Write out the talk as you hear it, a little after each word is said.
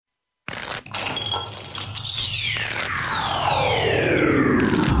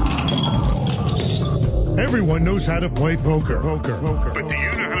Everyone knows how to play poker. But do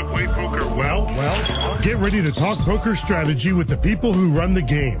you know how to play poker well? Get ready to talk poker strategy with the people who run the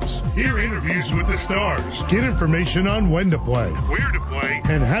games. Hear interviews with the stars. Get information on when to play, where to play,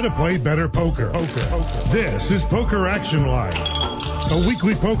 and how to play better poker. This is Poker Action Line, a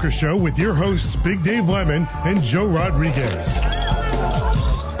weekly poker show with your hosts Big Dave Lemon and Joe Rodriguez.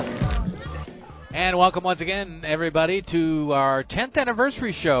 And welcome once again, everybody, to our 10th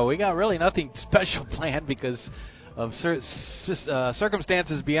anniversary show. We got really nothing special planned because of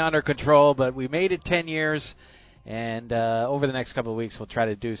circumstances beyond our control, but we made it 10 years, and over the next couple of weeks we'll try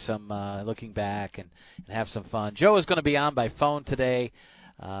to do some looking back and have some fun. Joe is going to be on by phone today.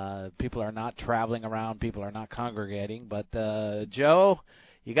 People are not traveling around. People are not congregating. But, Joe,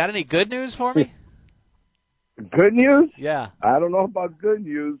 you got any good news for me? Good news? Yeah. I don't know about good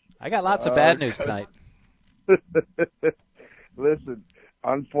news. I got lots of bad news tonight. Listen,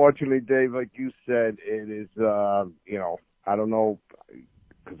 unfortunately, Dave, like you said, it is, I don't know,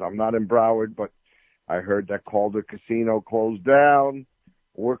 because I'm not in Broward, but I heard that Calder Casino closed down.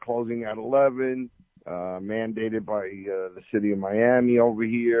 We're closing at 11, mandated by the city of Miami over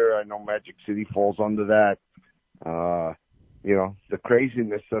here. I know Magic City falls under that. The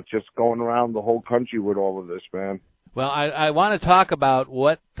craziness that's just going around the whole country with all of this, man. Well, I want to talk about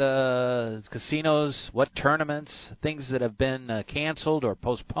what casinos, what tournaments, things that have been canceled or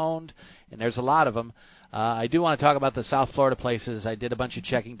postponed, and there's a lot of them. I do want to talk about the South Florida places. I did a bunch of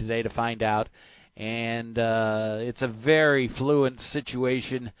checking today to find out, and it's a very fluid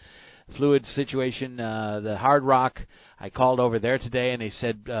situation. The Hard Rock, I called over there today, and they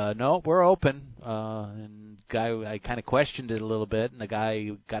said, no, we're open. And I kind of questioned it a little bit, and the guy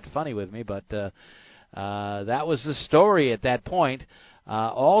got funny with me, but that was the story at that point.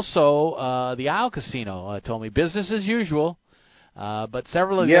 Also, the Isle Casino told me business as usual, but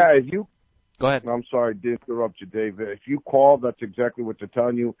several of them... if you... Go ahead. I'm sorry to interrupt you, Dave. If you called, that's exactly what they're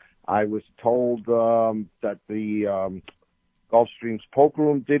telling you. I was told that the Gulfstream's Poker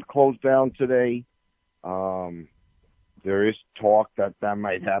Room did close down today. There is talk that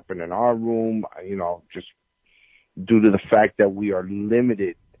might happen in our room, just due to the fact that we are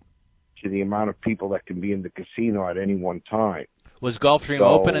limited to the amount of people that can be in the casino at any one time. Was Gulfstream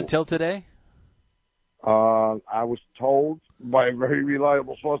open until today? I was told by a very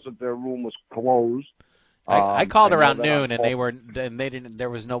reliable source that their room was closed. I called around noon, and there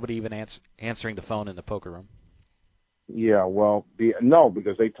was nobody even answering the phone in the poker room. Yeah, well, no,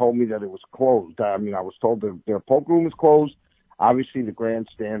 because they told me that it was closed. I was told that their poker room is closed. Obviously, the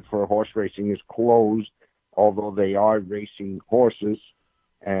grandstand for horse racing is closed, although they are racing horses.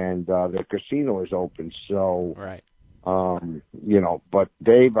 And their casino is open, so right. But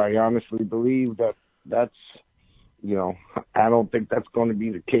Dave, I honestly believe that's I don't think that's going to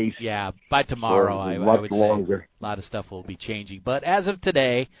be the case. Yeah, by tomorrow, I would say a lot of stuff will be changing. But as of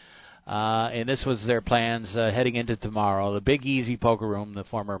today, and this was their plans heading into tomorrow, the Big Easy Poker Room, the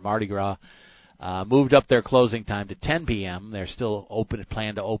former Mardi Gras, moved up their closing time to 10 p.m. They're still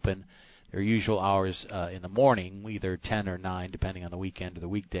plan to open their usual hours in the morning, either 10 or 9, depending on the weekend or the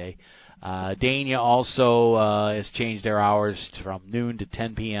weekday. Dania also has changed their hours from noon to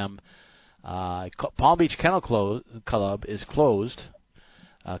 10 p.m. Palm Beach Kennel Club is closed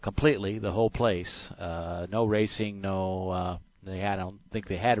completely, the whole place. No racing, I don't think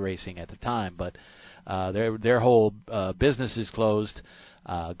they had racing at the time, but their whole business is closed.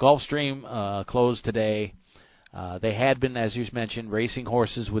 Gulfstream closed today. They had been, as you mentioned, racing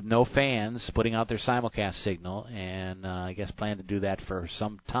horses with no fans, putting out their simulcast signal, and I guess plan to do that for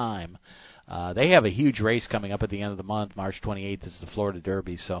some time. They have a huge race coming up at the end of the month. March 28th is the Florida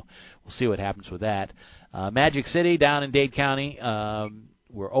Derby, so we'll see what happens with that. Magic City down in Dade County,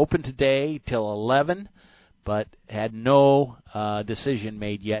 we're open today till 11, but had no decision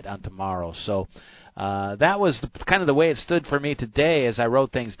made yet on tomorrow. So that was kind of the way it stood for me today as I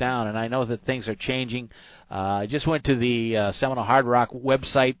wrote things down, and I know that things are changing. I just went to the Seminole Hard Rock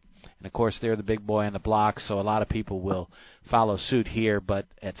website, and, of course, they're the big boy on the block, so a lot of people will follow suit here. But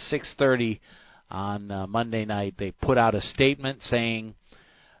at 6:30 on Monday night, they put out a statement saying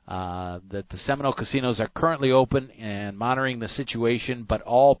that the Seminole casinos are currently open and monitoring the situation, but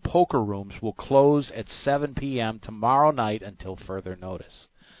all poker rooms will close at 7 p.m. tomorrow night until further notice.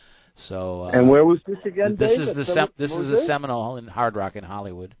 So, and where was this again, This Dave? is the Seminole in Hard Rock in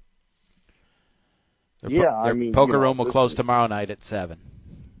Hollywood. Their poker room will close tomorrow night at 7.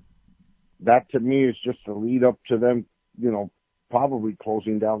 That, to me, is just a lead up to them, probably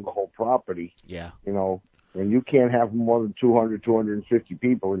closing down the whole property. Yeah. And you can't have more than 200, 250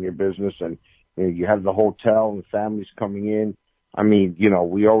 people in your business, and you have the hotel and families coming in.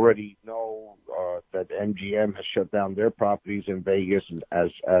 We already know that MGM has shut down their properties in Vegas,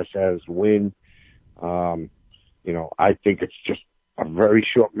 as has Wynn. I think it's just a very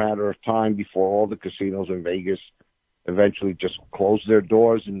short matter of time before all the casinos in Vegas eventually just close their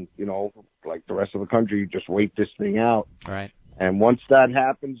doors, and like the rest of the country, you just wait this thing out. Right. And once that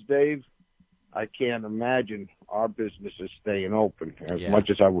happens, Dave, I can't imagine our business is staying open. As much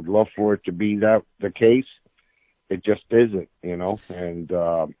as I would love for it to be the case, it just isn't. And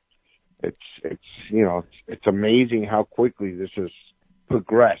it's amazing how quickly this has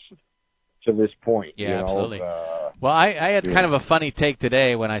progressed to this point. Yeah, absolutely. Well, I had kind of a funny take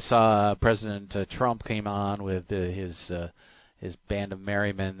today when I saw President Trump came on with his band of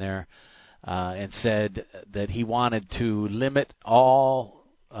merry men there, and said that he wanted to limit all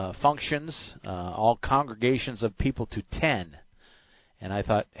functions, all congregations of people to 10. And I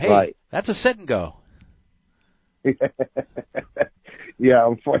thought, hey, that's a sit and go. Yeah,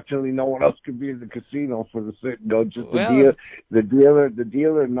 unfortunately, no one else could be in the casino for the sit and go. Just the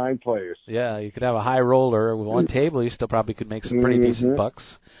dealer, and 9 players. Yeah, you could have a high roller with one table. You still probably could make some pretty decent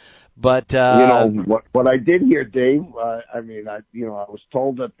bucks. But what I did hear, Dave. I was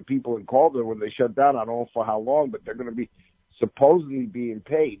told that the people in Calder, when they shut down, I don't know for how long, but they're going to be supposedly being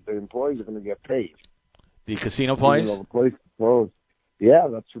paid. The employees are going to get paid. The casino employees? The place closed. Yeah,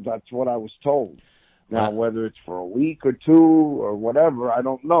 that's what I was told. Now, whether it's for a week or 2 or whatever, I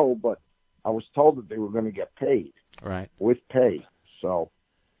don't know, but I was told that they were going to get paid. Right. With pay. So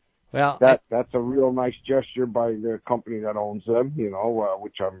that's a real nice gesture by the company that owns them,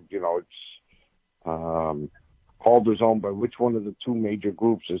 which Calder's owned by which one of the 2 major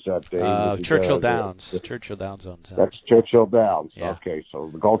groups is that? Churchill Downs. Churchill Downs owns that. That's Churchill Downs. Yeah. Okay, so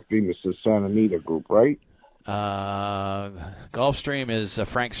the Gulfstream is the Santa Anita group, right? Gulfstream is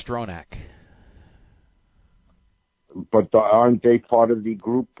Frank Stronach. But aren't they part of the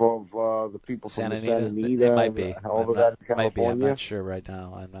group of the people from Santa Santa Anita? It might be. Might be. I'm not sure right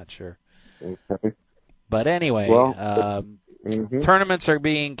now. I'm not sure. Okay. But anyway, tournaments are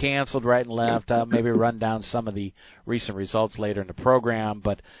being canceled right and left. I'll maybe run down some of the recent results later in the program.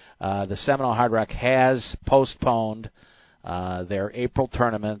 But the Seminole Hard Rock has postponed their April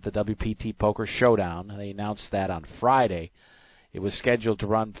tournament, the WPT Poker Showdown. They announced that on Friday. It was scheduled to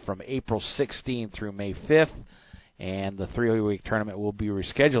run from April 16th through May 5th. And the 3-week tournament will be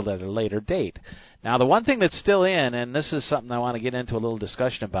rescheduled at a later date. Now, the one thing that's still in, and this is something I want to get into a little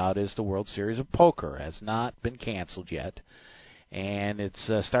discussion about, is the World Series of Poker. It has not been canceled yet. And it's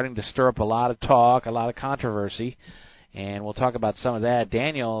starting to stir up a lot of talk, a lot of controversy. And we'll talk about some of that.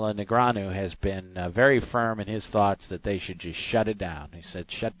 Daniel Negreanu has been very firm in his thoughts that they should just shut it down. He said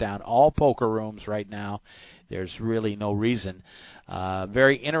shut down all poker rooms right now. There's really no reason.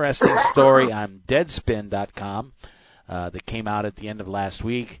 Very interesting story on Deadspin.com that came out at the end of last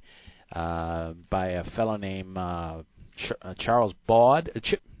week by a fellow named Charles Baud.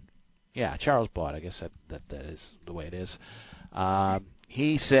 Charles Baud. I guess that is the way it is.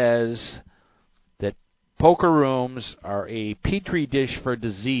 He says that poker rooms are a petri dish for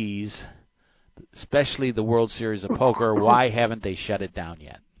disease, especially the World Series of Poker. Why haven't they shut it down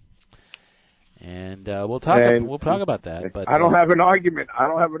yet? And we'll talk about that. But I don't have an argument. I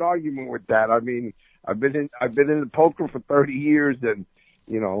don't have an argument with that. I mean, I've been in the poker for 30 years, and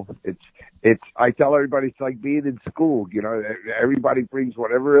it's. I tell everybody it's like being in school. Everybody brings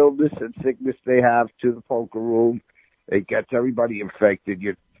whatever illness and sickness they have to the poker room. It gets everybody infected.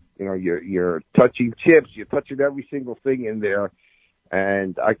 You're touching chips. You're touching every single thing in there,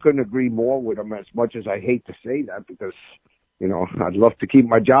 and I couldn't agree more with them. As much as I hate to say that, because I'd love to keep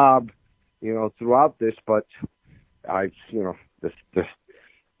my job. Throughout this, but the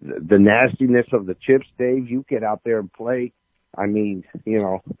nastiness of the chips, Dave, you get out there and play. I mean,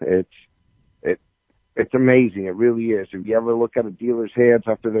 it's amazing. It really is. If you ever look at a dealer's hands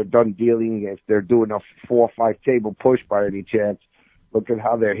after they're done dealing, if they're doing a 4 or 5 table push by any chance, look at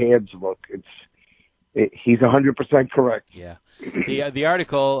how their hands look. He's 100% correct. Yeah. The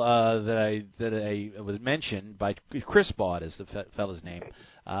article that I was mentioned by Chris Baud is the fellow's name,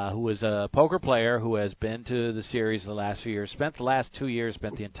 who is a poker player who has been to the series the last few years, spent the last 2 years,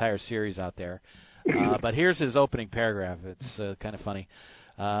 spent the entire series out there. But here's his opening paragraph. It's kind of funny.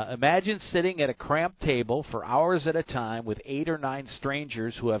 Imagine sitting at a cramped table for hours at a time with 8 or 9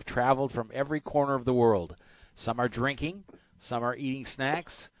 strangers who have traveled from every corner of the world. Some are drinking, some are eating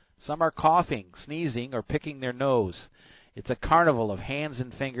snacks, some are coughing, sneezing, or picking their nose. It's a carnival of hands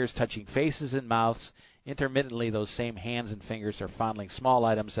and fingers touching faces and mouths. Intermittently, those same hands and fingers are fondling small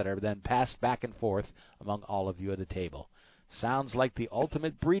items that are then passed back and forth among all of you at the table. Sounds like the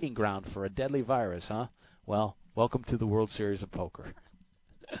ultimate breeding ground for a deadly virus, huh? Well, welcome to the World Series of Poker.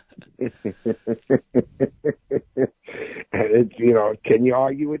 It's, can you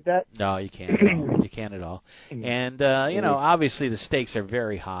argue with that? No, you can't at all. You can't at all. And, obviously the stakes are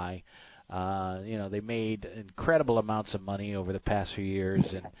very high. They made incredible amounts of money over the past few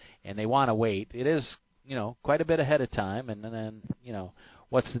years, and they want to wait. It is, quite a bit ahead of time, and then,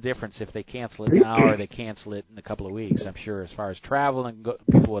 what's the difference if they cancel it now or they cancel it in a couple of weeks? I'm sure as far as travel,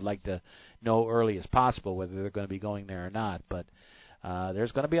 people would like to know early as possible whether they're going to be going there or not. But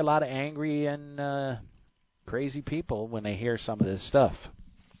there's going to be a lot of angry and crazy people when they hear some of this stuff.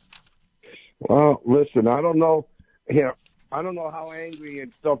 Well, listen, I don't know. I don't know how angry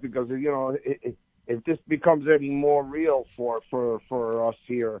and stuff because if this becomes any more real for us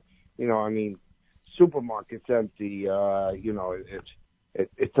here, supermarkets empty.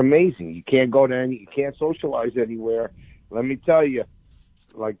 It's amazing. You can't go to you can't socialize anywhere. Let me tell you,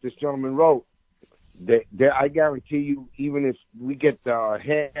 like this gentleman wrote, I guarantee you, even if we get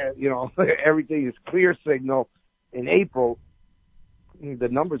everything is clear signal in April, the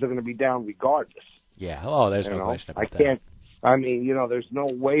numbers are going to be down regardless. Yeah. Oh, there's no question about that. There's no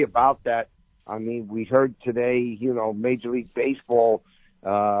way about that. We heard today, Major League Baseball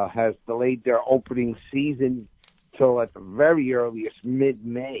has delayed their opening season till at the very earliest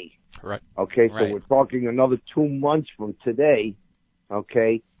mid-May. Right. Okay, so right. We're talking another 2 months from today.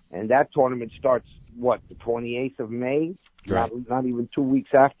 Okay, and that tournament starts the 28th of May? Right. Not even 2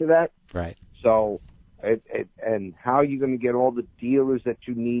 weeks after that. Right. So, and how are you going to get all the dealers that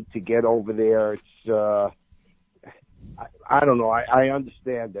you need to get over there? It's I don't know. I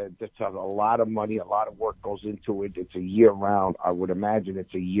understand that it's a lot of money, a lot of work goes into it. It's a year-round. I would imagine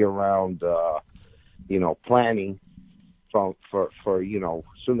it's a year-round, planning for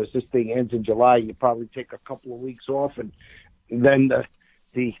as soon as this thing ends in July, you probably take a couple of weeks off, and then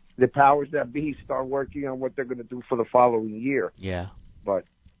the powers that be start working on what they're going to do for the following year. Yeah. But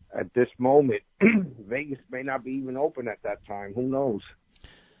at this moment, Vegas may not be even open at that time. Who knows?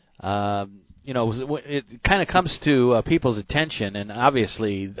 It kind of comes to people's attention, and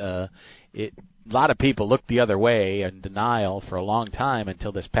obviously a lot of people looked the other way in denial for a long time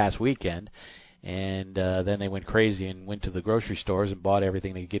until this past weekend, and then they went crazy and went to the grocery stores and bought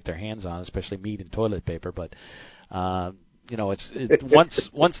everything they could get their hands on, especially meat and toilet paper. But once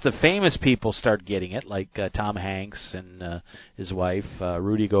the famous people start getting it, like Tom Hanks and his wife,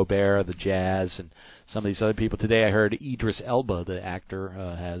 Rudy Gobert, the Jazz, and some of these other people. Today I heard Idris Elba, the actor,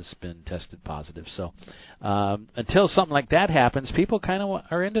 has been tested positive. So until something like that happens, people kind of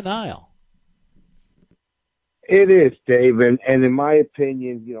are in denial. It is, Dave, and in my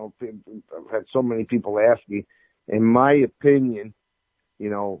opinion, I've had so many people ask me, in my opinion,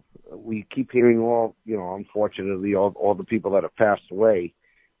 we keep hearing unfortunately, all the people that have passed away,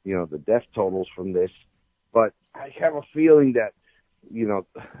 the death totals from this. But I have a feeling that,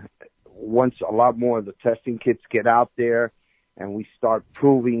 once a lot more of the testing kits get out there and we start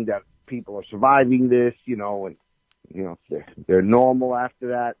proving that people are surviving this, they're normal after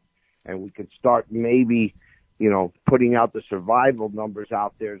that, and we could start maybe, putting out the survival numbers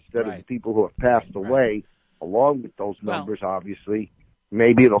out there instead of the people who have passed away, along with those numbers, obviously.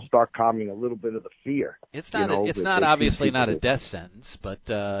 Maybe it'll start calming a little bit of the fear. It's not. It's not obviously not a death sentence, but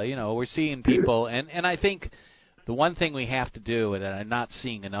we're seeing people, and I think the one thing we have to do that I'm not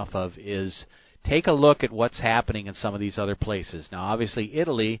seeing enough of is take a look at what's happening in some of these other places. Now, obviously,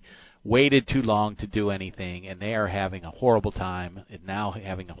 Italy waited too long to do anything, and they are having a horrible time. And now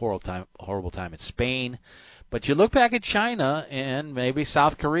having a horrible time in Spain. But you look back at China and maybe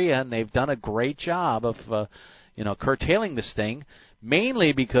South Korea, and they've done a great job of curtailing this thing.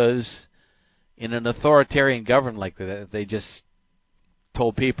 Mainly because in an authoritarian government like that, they just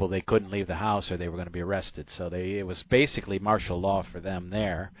told people they couldn't leave the house or they were going to be arrested. So it was basically martial law for them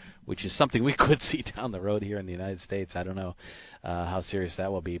there, which is something we could see down the road here in the United States. I don't know how serious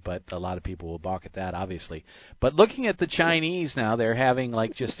that will be, but a lot of people will balk at that, obviously. But looking at the Chinese now, they're having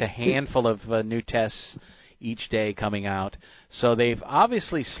like just a handful of new tests each day coming out. So they've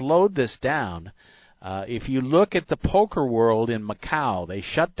obviously slowed this down. If you look at the poker world in Macau, they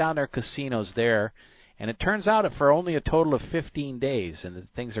shut down their casinos there, and it turns out for only a total of 15 days, and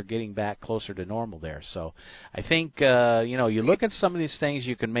things are getting back closer to normal there. So I think, you look at some of these things,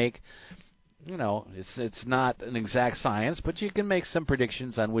 you can make, it's not an exact science, but you can make some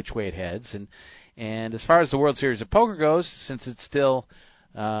predictions on which way it heads. And as far as the World Series of Poker goes, since it's still,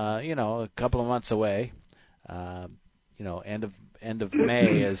 a couple of months away, end of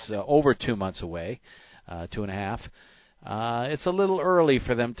May is over 2 months away, 2.5. It's a little early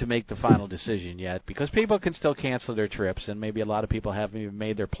for them to make the final decision yet because people can still cancel their trips, and maybe a lot of people haven't even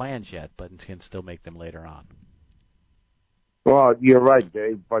made their plans yet, but can still make them later on. Well, you're right,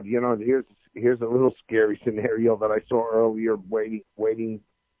 Dave. But here's a little scary scenario that I saw earlier, waiting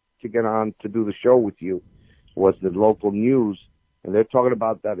to get on to do the show with you, was the local news, and they're talking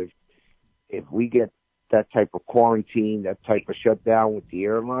about that if we get that type of quarantine, that type of shutdown with the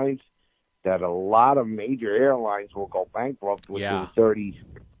airlines, that a lot of major airlines will go bankrupt within 30,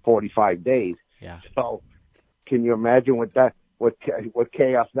 45 days. Yeah. So, can you imagine what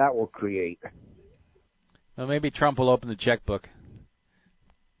chaos that will create? Well, maybe Trump will open the checkbook.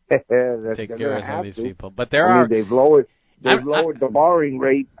 Take care of some of these people. But they've lowered the borrowing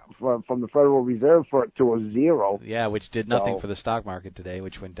rate from the Federal Reserve to a 0. Yeah, which did nothing for the stock market today,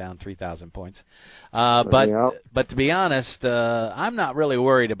 which went down 3,000 points. But to be honest, I'm not really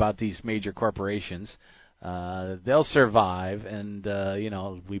worried about these major corporations. They'll survive, and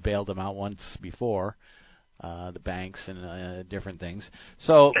we bailed them out once before. The banks and different things.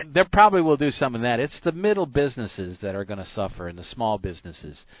 So they probably will do some of that. It's the middle businesses that are going to suffer, and the small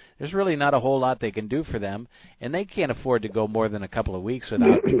businesses. There's really not a whole lot they can do for them, and they can't afford to go more than a couple of weeks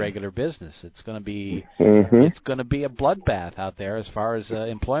without regular business. It's going to be it's going to be a bloodbath out there as far as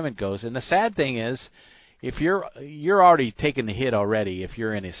employment goes. And the sad thing is, if you're already taking the hit already, if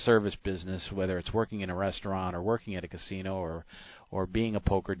you're in a service business, whether it's working in a restaurant or working at a casino or being a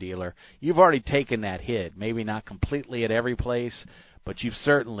poker dealer, you've already taken that hit. Maybe not completely at every place, but you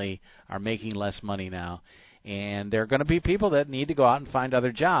certainly are making less money now. And there are going to be people that need to go out and find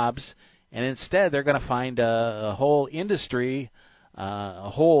other jobs, and instead they're going to find a whole industry, a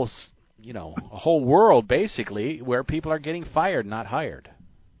whole world basically where people are getting fired, not hired.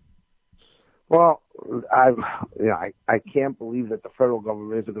 Well, I can't believe that the federal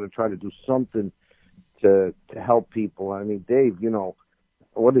government isn't going to try to do something to help people. I mean, Dave,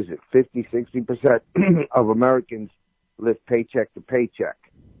 what is it? 50-60% of Americans live paycheck to paycheck.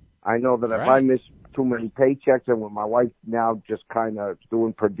 I know that if I miss too many paychecks, and with my wife now just kind of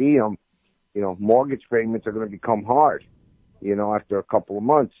doing per diem, mortgage payments are going to become hard, after a couple of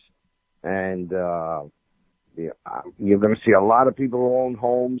months. And you're going to see a lot of people who own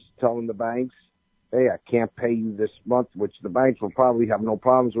homes telling the banks, hey, I can't pay you this month, which the banks will probably have no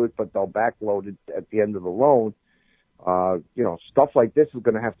problems with, but they'll backload it at the end of the loan. Stuff like this is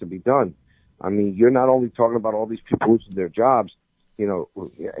going to have to be done. I mean, you're not only talking about all these people losing their jobs,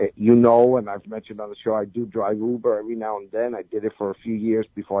 and I've mentioned on the show, I do drive Uber every now and then. I did it for a few years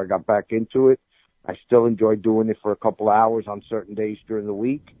before I got back into it. I still enjoy doing it for a couple hours on certain days during the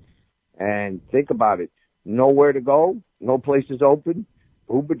week. And think about it. Nowhere to go, no places open.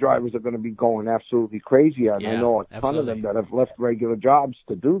 Uber drivers are going to be going absolutely crazy. And I know a ton of them that have left regular jobs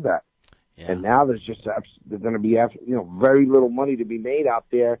to do that. Yeah. And now there's going to be very little money to be made out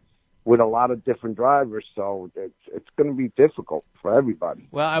there with a lot of different drivers. So it's going to be difficult for everybody.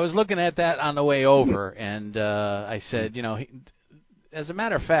 Well, I was looking at that on the way over, and I said, as a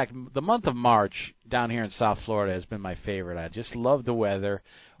matter of fact, the month of March down here in South Florida has been my favorite. I just love the weather.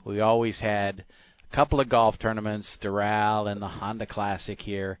 We always had couple of golf tournaments, Doral and the Honda Classic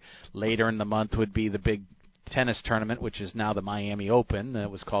here. Later in the month would be the big tennis tournament, which is now the Miami Open. It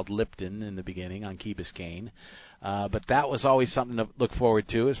was called Lipton in the beginning on Key Biscayne. But that was always something to look forward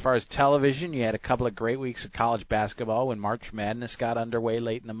to. As far as television, you had a couple of great weeks of college basketball when March Madness got underway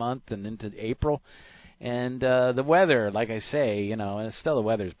late in the month and into April. And the weather, like I say, and still the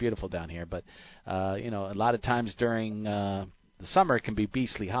weather is beautiful down here, but, a lot of times during the summer it can be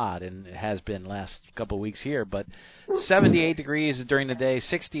beastly hot, and it has been last couple of weeks here. But 78 degrees during the day,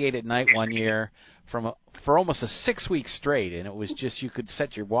 68 at night one year for almost a 6 weeks straight, and it was just you could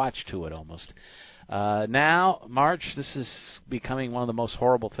set your watch to it almost. Now, March, this is becoming one of the most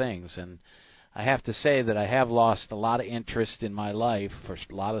horrible things, and I have to say that I have lost a lot of interest in my life for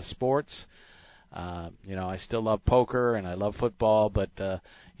a lot of sports. I still love poker and I love football, but I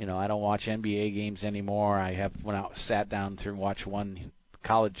don't watch NBA games anymore. I went out, sat down through and watched one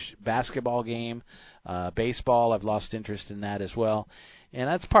college basketball game. Baseball, I've lost interest in that as well. And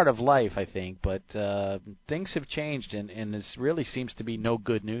that's part of life, I think. But things have changed, and this really seems to be no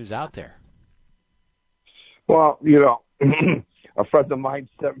good news out there. Well, a friend of mine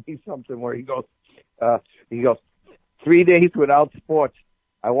sent me something where he goes, 3 days without sports.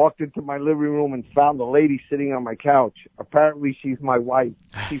 I walked into my living room and found a lady sitting on my couch. Apparently, she's my wife.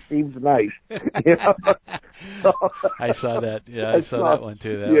 She seems nice. So, I saw that. Yeah, I saw that one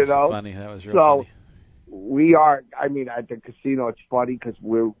too. That was funny. That was real funny. We are. I mean, at the casino, it's funny because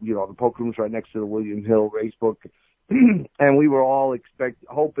we're, the poker room's right next to the William Hill Racebook, and we were all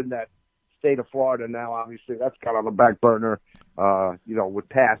hoping that state of Florida. Now, obviously, that's kind of on the back burner. With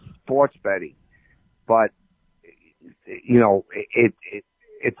past sports betting, but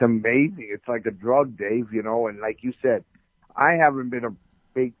it's amazing. It's like a drug, Dave, and like you said, I haven't been a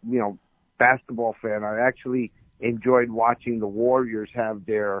big, basketball fan. I actually enjoyed watching the Warriors have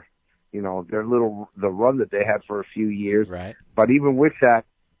their the run that they had for a few years. Right. But even with that,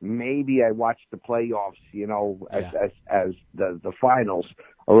 maybe I watched the playoffs, as the finals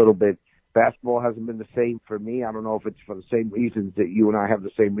a little bit. Basketball hasn't been the same for me. I don't know if it's for the same reasons that you and I have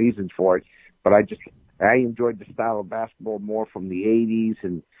the same reasons for it, but I enjoyed the style of basketball more from the 80s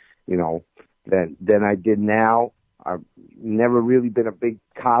and, than I did now. I've never really been a big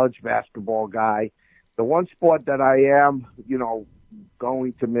college basketball guy. The one sport that I am,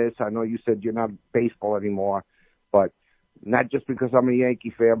 going to miss, I know you said you're not baseball anymore, but not just because I'm a Yankee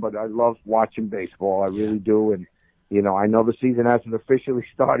fan, but I love watching baseball. I really do. And, I know the season hasn't officially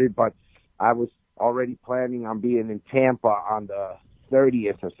started, but I was already planning on being in Tampa on the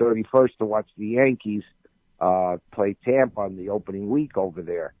 30th or 31st to watch the Yankees play Tampa on the opening week over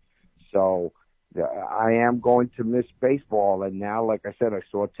there. So I am going to miss baseball. And now, like I said, I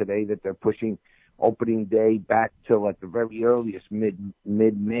saw today that they're pushing opening day back till at the very earliest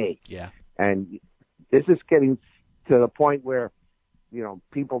mid-May. Yeah. And this is getting to the point where,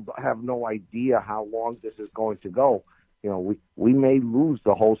 people have no idea how long this is going to go. We may lose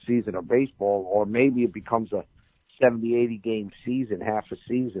the whole season of baseball, or maybe it becomes a 70, 80 game season, half a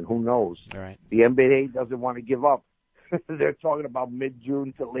season. Who knows? All right. The NBA doesn't want to give up. They're talking about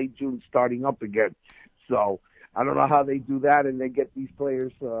mid-June to late June starting up again. So I don't know how they do that, and they get these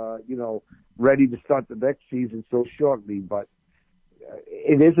players, ready to start the next season so shortly. But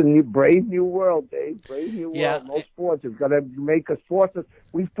it is a brave new world, Dave. Brave new world. No sports. It's going to make us force us.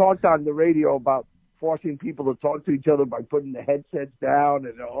 We've talked on the radio about forcing people to talk to each other by putting the headsets down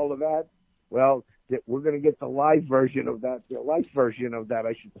and all of that. Well, we're going to get the live version of that. The live version of that,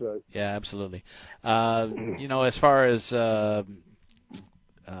 I should say. Yeah, absolutely. As far as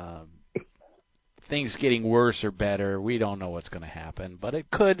things getting worse or better, we don't know what's going to happen, but it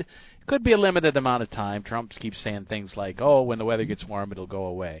could be a limited amount of time. Trump keeps saying things like, "Oh, when the weather gets warm, it'll go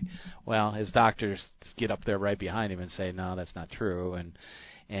away." Well, his doctors get up there right behind him and say, "No, that's not true,"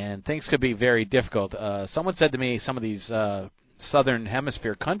 and things could be very difficult. Someone said to me, some of these southern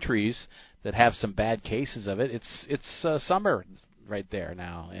hemisphere countries that have some bad cases of it, it's summer right there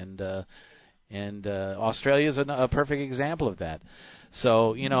now, and Australia is a perfect example of that.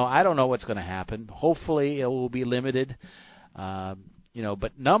 So, I don't know what's going to happen. Hopefully it will be limited. But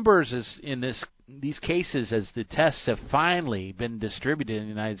numbers is in these cases, as the tests have finally been distributed in the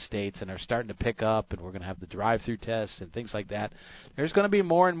United States and are starting to pick up, and we're going to have the drive-through tests and things like that, there's going to be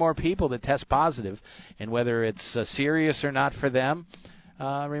more and more people that test positive, and whether it's serious or not for them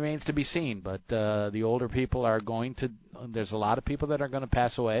remains to be seen. But the older people are there's a lot of people that are going to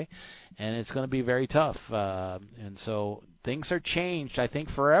pass away, and it's going to be very tough. And so things are changed, I think,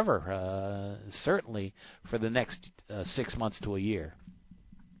 forever, certainly for the next 6 months to a year.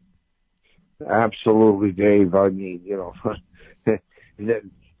 Absolutely, Dave. I mean,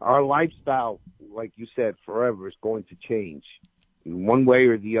 our lifestyle, like you said, forever is going to change in one way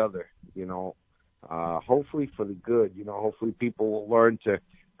or the other, hopefully for the good. Hopefully people will learn to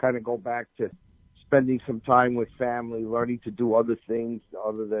kind of go back to spending some time with family, learning to do other things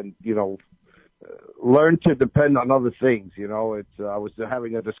other than, learn to depend on other things. I was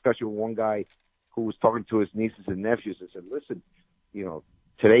having a discussion with one guy who was talking to his nieces and nephews and said, listen,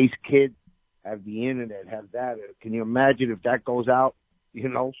 today's kids have the internet, have that. Can you imagine if that goes out?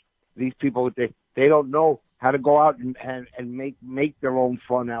 These people, they don't know how to go out and make their own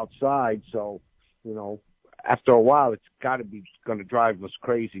fun outside. So, after a while, it's going to drive us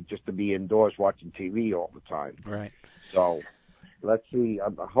crazy just to be indoors watching TV all the time. Right. So let's see.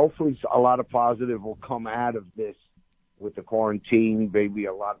 Hopefully a lot of positive will come out of this with the quarantine, maybe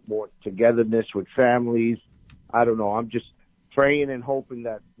a lot more togetherness with families. I don't know. I'm just praying and hoping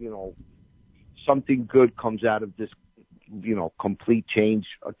that, something good comes out of this, complete change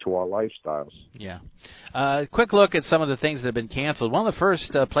to our lifestyles. Yeah. Quick look at some of the things that have been canceled. One of the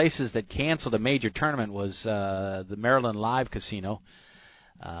first places that canceled a major tournament was the Maryland Live Casino,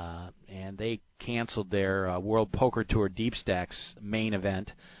 and they canceled their World Poker Tour Deep Stacks main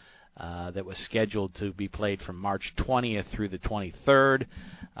event that was scheduled to be played from March 20th through the 23rd.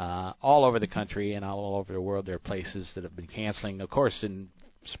 All over the country and all over the world, there are places that have been canceling. Of course, in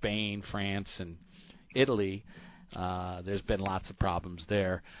Spain, France, and Italy, there's been lots of problems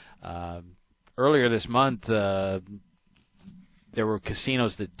there. Earlier this month, there were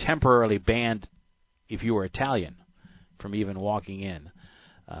casinos that temporarily banned, if you were Italian, from even walking in.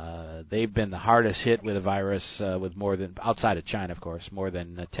 They've been the hardest hit with the virus, with more than, outside of China, of course, more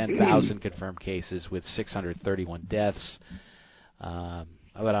than 10,000 confirmed cases with 631 deaths.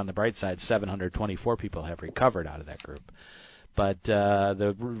 but on the bright side, 724 people have recovered out of that group. But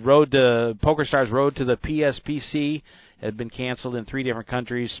the PokerStars Road to the PSPC had been canceled in 3 different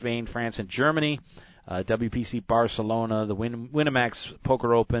countries: Spain, France, and Germany. WPC Barcelona, the Winamax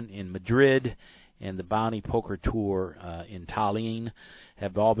Poker Open in Madrid, and the Bounty Poker Tour in Tallinn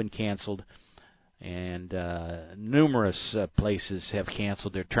have all been canceled. And numerous places have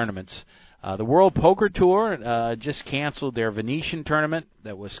canceled their tournaments. The World Poker Tour just canceled their Venetian tournament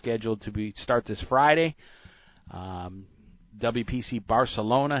that was scheduled to start this Friday. WPC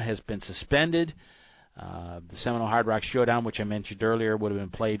Barcelona has been suspended. The Seminole Hard Rock Showdown, which I mentioned earlier, would have been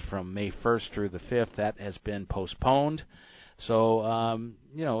played from May 1st through the 5th. That has been postponed. So, a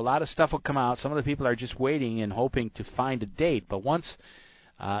lot of stuff will come out. Some of the people are just waiting and hoping to find a date. But once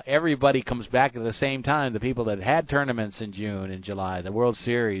everybody comes back at the same time, the people that had tournaments in June and July, the World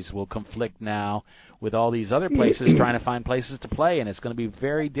Series will conflict now with all these other places trying to find places to play, and it's going to be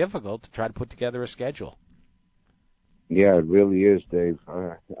very difficult to try to put together a schedule. Yeah, it really is, Dave.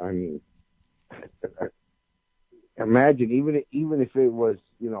 I mean, imagine even if it was,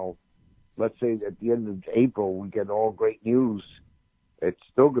 let's say at the end of April we get all great news, it's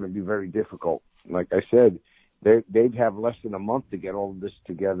still going to be very difficult. Like I said, they'd have less than a month to get all of this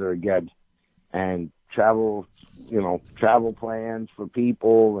together again, and travel plans for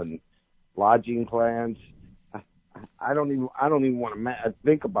people and lodging plans. I don't even want to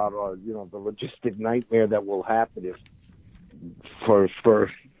think about the logistic nightmare that will happen if, for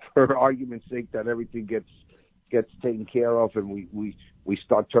argument's sake, that everything gets taken care of and we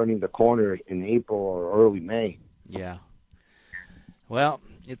start turning the corner in April or early May. Yeah. Well,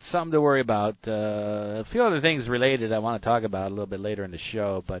 it's something to worry about. A few other things related I want to talk about a little bit later in the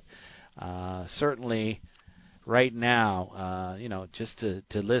show, but certainly right now, just to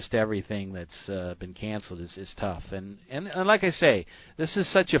list everything that's been canceled is tough. And like I say, this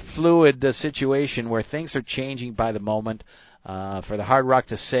is such a fluid situation where things are changing by the moment. For the Hard Rock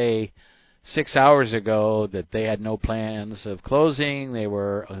to say 6 hours ago that they had no plans of closing, they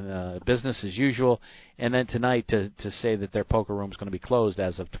were business as usual, and then tonight to say that their poker room is going to be closed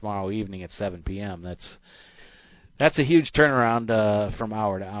as of tomorrow evening at 7 p.m. That's a huge turnaround from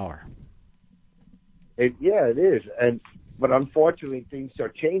hour to hour. It is, but unfortunately things are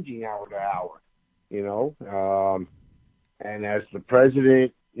changing hour to hour. And as the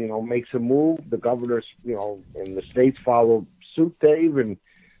president makes a move, the governors and the states follow suit, Dave, and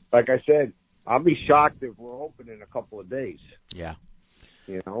like I said, I'll be shocked if we're open in a couple of days. Yeah.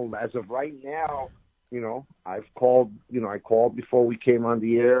 As of right now, I've called, I called before we came on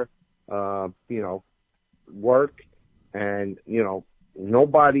the air, work, and,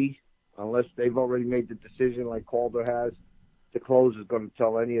 nobody, unless they've already made the decision like Calder has to close, is going to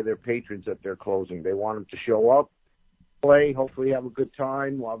tell any of their patrons that they're closing. They want them to show up, play, hopefully have a good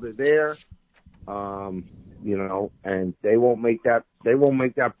time while they're there. And they won't make that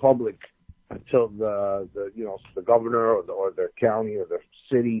public until the governor or the county or the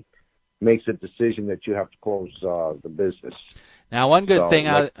city makes a decision that you have to close the business. Now, one good thing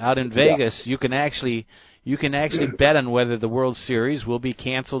out in Vegas, you can actually bet on whether the World Series will be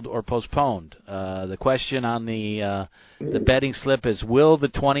canceled or postponed. The question on the betting slip is, will the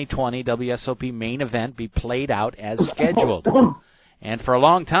 2020 WSOP main event be played out as scheduled? And for a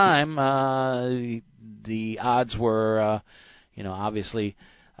long time, the odds were, obviously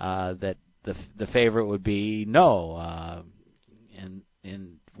that the favorite would be no.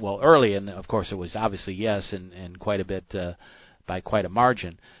 Early, and of course it was obviously yes, and quite a bit by quite a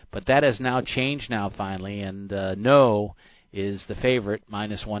margin. But that has now changed finally, and no is the favorite,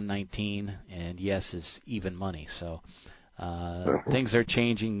 minus 119, and yes is even money. So things are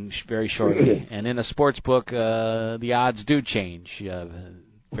changing very shortly. And in a sports book, the odds do change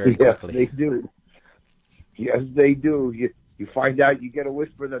very quickly. Yes, they do. Yes, they do. You find out, you get a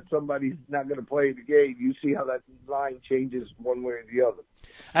whisper that somebody's not going to play the game. You see how that line changes one way or the other.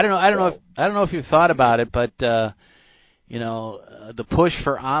 I don't know if you've thought about it, but the push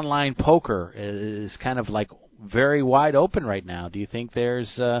for online poker is kind of like very wide open right now. Do you think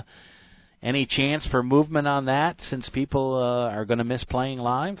there's any chance for movement on that, since people are going to miss playing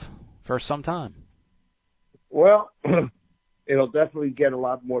live for some time? Well, it'll definitely get a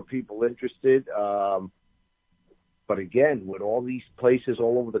lot more people interested. But again, with all these places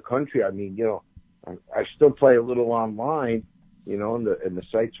all over the country, I mean, I still play a little online, and the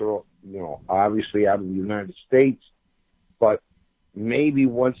sites are, obviously out of the United States. But maybe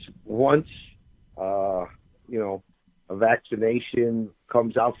once a vaccination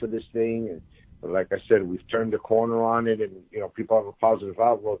comes out for this thing, and like I said, we've turned the corner on it, and people have a positive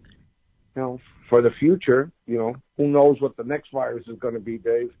outlook. for the future, who knows what the next virus is going to be,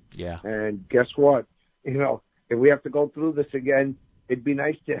 Dave? Yeah. And guess what? If we have to go through this again, it'd be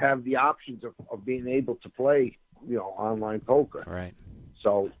nice to have the options of being able to play, online poker. Right.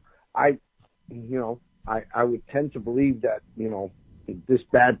 So I would tend to believe that, this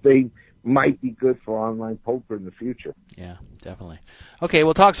bad thing might be good for online poker in the future. Yeah, definitely. Okay,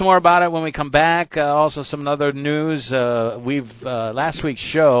 we'll talk some more about it when we come back. Also, some other news. Last week's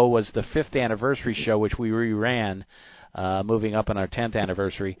show was the 5th anniversary show, which we reran, moving up on our 10th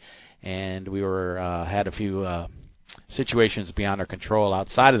anniversary, and we had a few situations beyond our control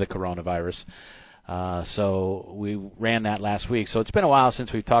outside of the coronavirus. So we ran that last week. So it's been a while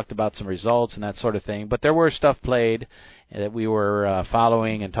since we've talked about some results and that sort of thing. But there were stuff played that we were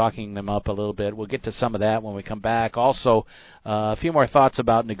following and talking them up a little bit. We'll get to some of that when we come back. Also, a few more thoughts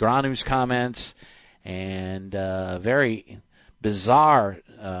about Negreanu's comments and very bizarre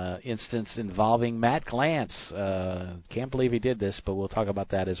instance involving Matt Glantz. Can't believe he did this, but we'll talk about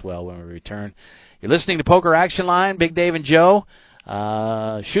that as well when we return. You're listening to Poker Action Line, Big Dave and Joe.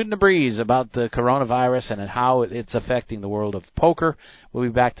 Shooting the breeze about the coronavirus and how it's affecting the world of poker. We'll be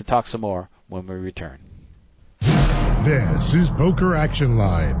back to talk some more when we return. This is Poker Action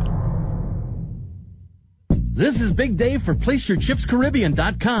Line. This is Big Dave for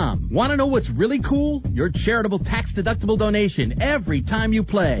PlaceYourChipsCaribbean.com. Want to know what's really cool? Your charitable tax-deductible donation every time you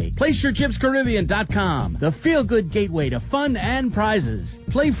play. PlaceYourChipsCaribbean.com, the feel-good gateway to fun and prizes.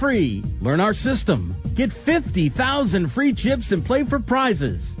 Play free. Learn our system. Get 50,000 free chips and play for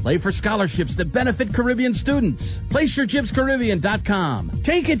prizes. Play for scholarships that benefit Caribbean students. PlaceYourChipsCaribbean.com.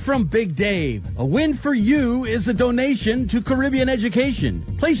 Take it from Big Dave. A win for you is a donation to Caribbean education.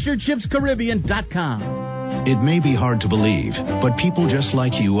 PlaceYourChipsCaribbean.com. It may be hard to believe, but people just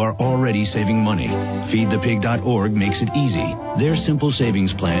like you are already saving money. FeedThePig.org makes it easy. Their simple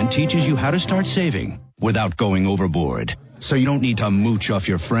savings plan teaches you how to start saving without going overboard. So you don't need to mooch off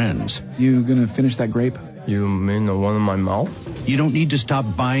your friends. You gonna finish that grape? You mean the one in my mouth? You don't need to stop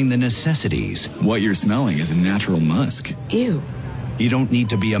buying the necessities. What you're smelling is a natural musk. Ew. You don't need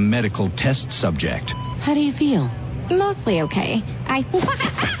to be a medical test subject. How do you feel? Mostly okay.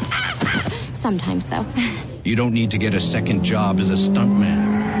 Sometimes, though. You don't need to get a second job as a stuntman.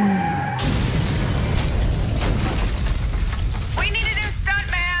 We need a new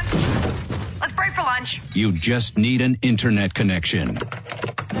stuntman. Let's break for lunch. You just need an internet connection.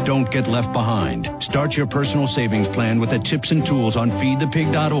 Don't get left behind. Start your personal savings plan with the tips and tools on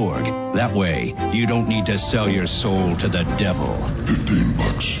FeedThePig.org. That way, you don't need to sell your soul to the devil.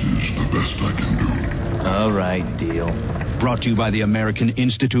 $15 is the best I can do. All right, deal. Brought to you by the American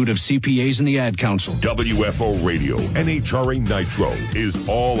Institute of CPAs and the Ad Council. WFO Radio NHRA Nitro is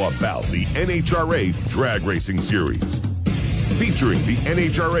all about the NHRA Drag Racing Series. Featuring the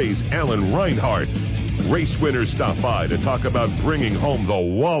NHRA's Alan Reinhart. Race winners stop by to talk about bringing home the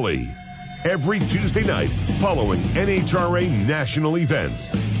Wally. Every Tuesday night following NHRA national events.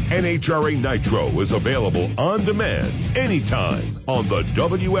 NHRA Nitro is available on demand anytime on the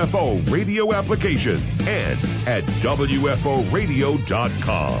WFO radio application and at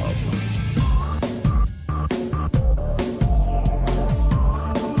WFOradio.com.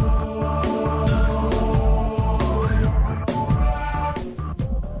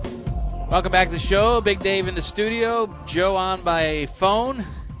 Welcome back to the show. Big Dave in the studio, Joe on by phone,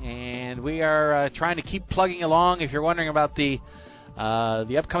 and we are trying to keep plugging along. If you're wondering about the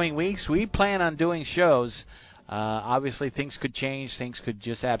upcoming weeks, we plan on doing shows. Obviously, things could change. Things could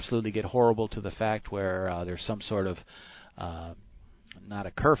just absolutely get horrible to the fact where there's some sort of not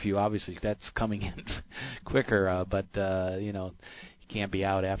a curfew. Obviously, that's coming in quicker, but you can't be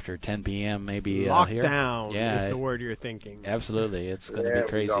out after 10 p.m. Maybe lockdown here. is the word you're thinking. Absolutely, it's going to be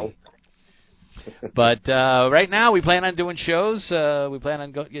crazy. But right now, we plan on doing shows. We plan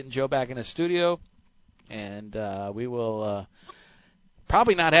on getting Joe back in the studio, and we will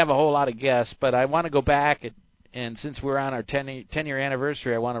probably not have a whole lot of guests, but I want to go back, and since we're on our 10-year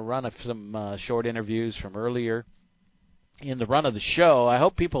anniversary, I want to run some short interviews from earlier in the run of the show. I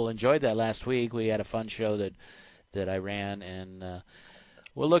hope people enjoyed that last week. We had a fun show that I ran, and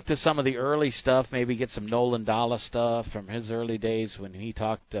we'll look to some of the early stuff, maybe get some Nolan Dalla stuff from his early days when he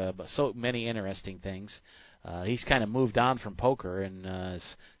talked about so many interesting things. He's kind of moved on from poker and is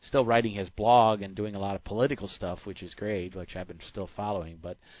still writing his blog and doing a lot of political stuff, which is great, which I've been still following.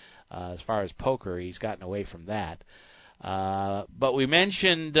 But as far as poker, he's gotten away from that. But we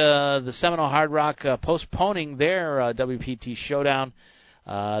mentioned the Seminole Hard Rock postponing their WPT Showdown.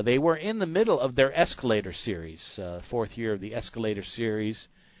 They were in the middle of their Escalator Series, fourth year of the Escalator Series.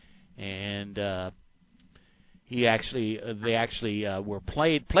 And, they actually were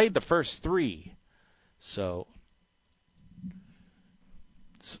played the first three. So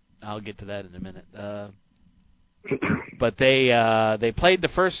I'll get to that in a minute. But they played the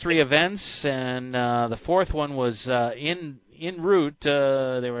first three events, and the fourth one was en route.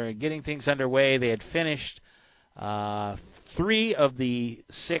 They were getting things underway. They had finished 3 of the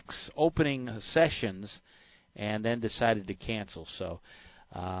 6 opening sessions, and then decided to cancel. So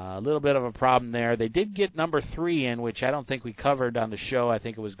a little bit of a problem there. They did get number 3 in, which I don't think we covered on the show. I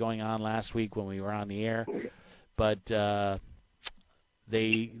think it was going on last week when we were on the air. But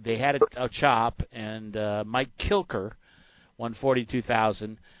they had a chop, and Mike Kilker won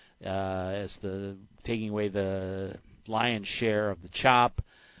 $42,000 as taking away the lion's share of the chop.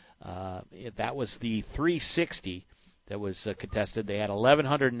 That was the 360 that was contested. They had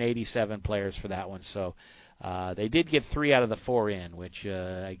 1,187 players for that one, so they did get 3 out of the 4 in, which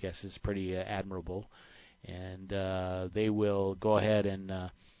I guess is pretty admirable. And they will go ahead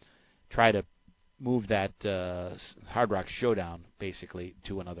and try to move that Hard Rock Showdown basically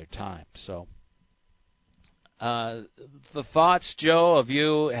to another time. So the thoughts, Joe, of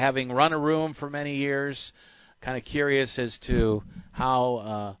you having run a room for many years, kind of curious as to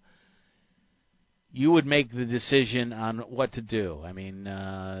how you would make the decision on what to do. I mean,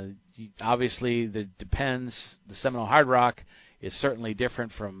 obviously, it depends. The Seminole Hard Rock is certainly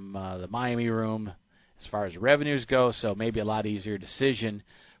different from the Miami room as far as revenues go, so maybe a lot easier decision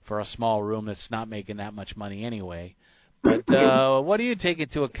for a small room that's not making that much money anyway. But what do you take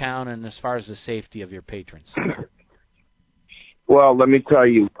into account and as far as the safety of your patrons? Well, let me tell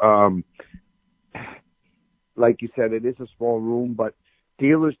you, like you said, it is a small room, but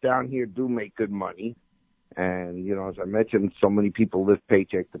dealers down here do make good money. And, you know, as I mentioned, so many people live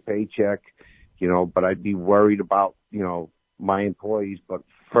paycheck to paycheck, you know, but I'd be worried about, you know, my employees. But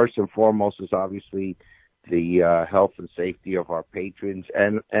first and foremost is obviously the health and safety of our patrons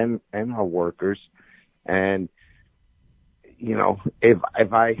and our workers. And, you know,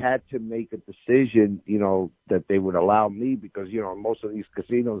 if I had to make a decision, you know, that they would allow me, because, you know, most of these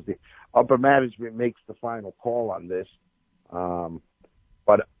casinos, the upper management makes the final call on this.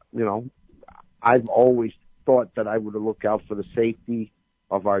 But, you know, I've always thought that I would look out for the safety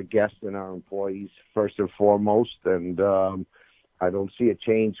of our guests and our employees first and foremost. And I don't see a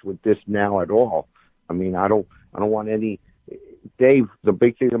change with this now at all. I mean, I don't want any. Dave, the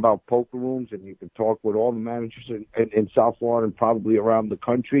big thing about poker rooms, and you can talk with all the managers in South Florida and probably around the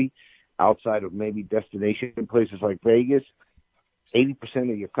country, outside of maybe destination places like Vegas,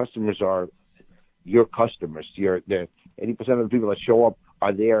 80% of your customers are your customers. 80% of the people that show up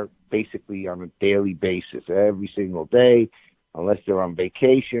are there basically on a daily basis, every single day, unless they're on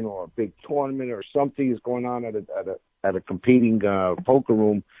vacation or a big tournament or something is going on at a competing poker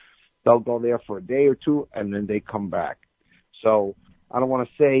room. They'll go there for a day or two, and then they come back. So I don't want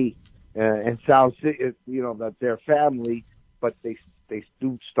to say in South City, you know, that they're family, but they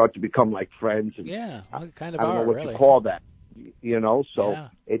do start to become like friends. And yeah, kind of. I don't know what really. you call that, you know. So yeah.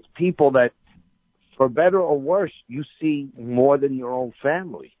 It's people that, for better or worse, you see more than your own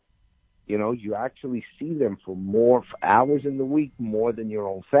family. You know, you actually see them for more hours in the week, more than your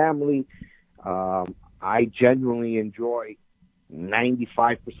own family. I genuinely enjoy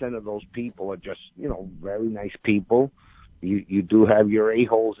 95% of those people are just, you know, very nice people. You do have your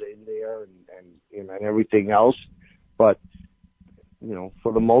a-holes in there and everything else, but, you know,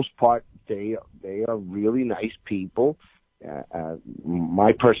 for the most part, they are really nice people.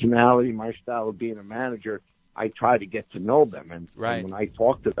 My personality, my style of being a manager, I try to get to know them. And when I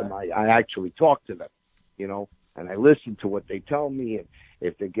talk to them, I actually talk to them, you know, and I listen to what they tell me. And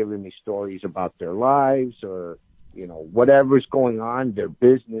if they're giving me stories about their lives or, you know, whatever's going on, their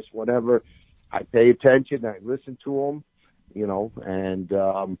business, whatever, I pay attention. I listen to them, you know,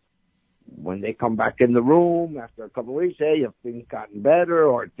 and when they come back in the room after a couple of weeks, hey, have things gotten better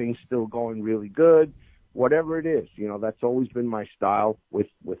or are things still going really good? Whatever it is, you know, that's always been my style with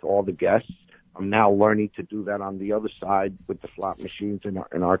all the guests. I'm now learning to do that on the other side with the slot machines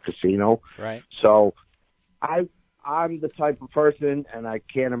in our casino. Right. So I'm the type of person, and I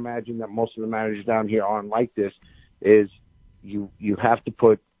can't imagine that most of the managers down here aren't like this, is you have to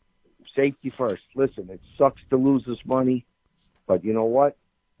put safety first. Listen, it sucks to lose this money, but you know what?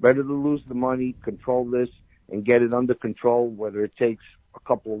 Better to lose the money, control this, and get it under control, whether it takes a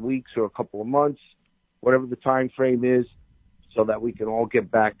couple of weeks or a couple of months, whatever the time frame is, so that we can all get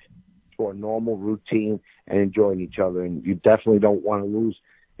back to our normal routine and enjoying each other. And you definitely don't want to lose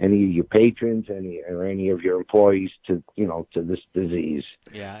any of your patrons, or any of your employees to this disease.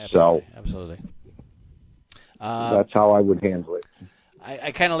 Yeah, absolutely. So absolutely. That's how I would handle it.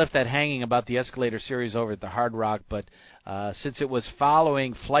 I kind of left that hanging about the Escalator Series over at the Hard Rock, but since it was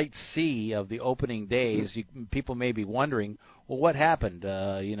following Flight C of the opening days, people may be wondering, well, what happened?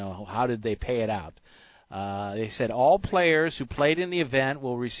 How did they pay it out? They said all players who played in the event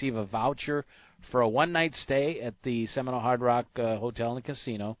will receive a voucher for a one-night stay at the Seminole Hard Rock Hotel and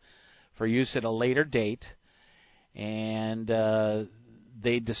Casino for use at a later date, and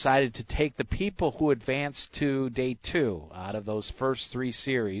they decided to take the people who advanced to Day 2 out of those first 3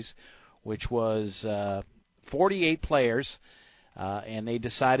 series, which was 48 players, and they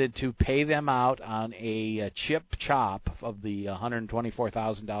decided to pay them out on a chip chop of the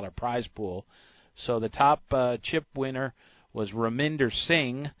 $124,000 prize pool. So the top chip winner was Raminder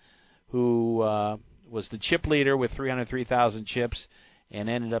Singh, who was the chip leader with 303,000 chips and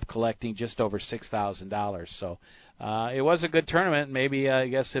ended up collecting just over $6,000. So it was a good tournament. Maybe, I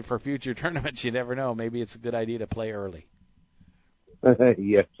guess, for future tournaments, you never know. Maybe it's a good idea to play early.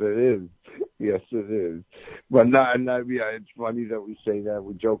 Yes, it is. Yes, it is. But it's funny that we say that.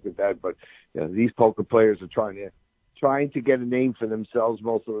 We joke at that. But these poker players are trying to get a name for themselves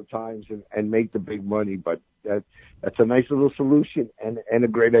most of the times and make the big money. But that's a nice little solution and a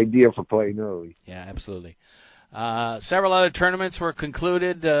great idea for playing early. Yeah, absolutely. Several other tournaments were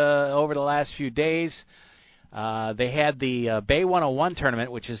concluded over the last few days. They had the Bay 101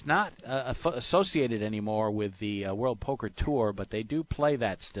 tournament, which is not associated anymore with the World Poker Tour, but they do play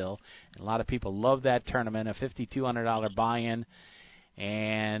that still. And a lot of people love that tournament, a $5,200 buy-in.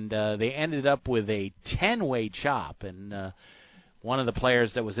 And they ended up with a 10-way chop. And one of the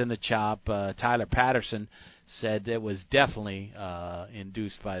players that was in the chop, Tyler Patterson, said it was definitely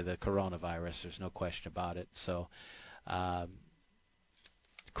induced by the coronavirus. There's no question about it. So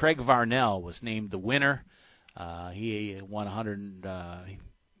Craig Varnell was named the winner. He won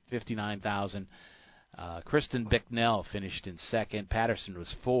 $159,000. Kristen Bicknell finished in second. Patterson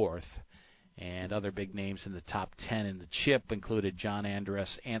was fourth. And other big names in the top 10 in the chip included John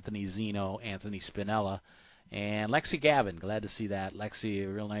Andrus, Anthony Zeno, Anthony Spinella, and Lexi Gavin. Glad to see that. Lexi, a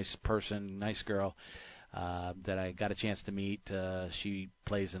real nice person, nice girl that I got a chance to meet. She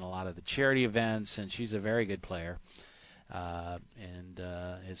plays in a lot of the charity events, and she's a very good player. And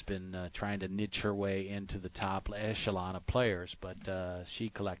has been trying to niche her way into the top echelon of players, but she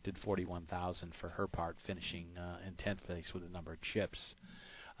collected $41,000 for her part, finishing in 10th place with a number of chips.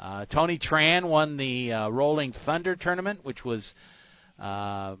 Tony Tran won the Rolling Thunder tournament, which was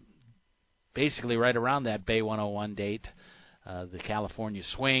basically right around that Bay 101 date, the California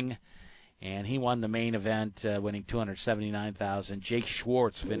Swing, and he won the main event, winning $279,000. Jake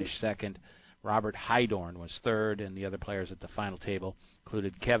Schwartz finished second. Robert Hydorn was third, and the other players at the final table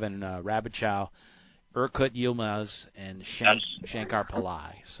included Kevin Rabichow, Erkut Yilmaz, and Shankar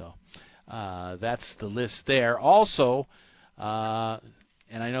Pillai. So that's the list there. Also,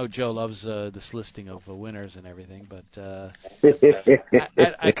 and I know Joe loves this listing of winners and everything, but I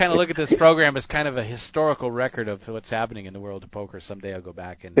kind of look at this program as kind of a historical record of what's happening in the world of poker. Someday I'll go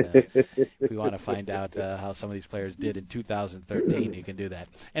back, and if we want to find out how some of these players did in 2013, you can do that.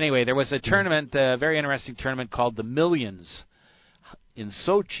 Anyway, there was a tournament, a very interesting tournament called the Millions in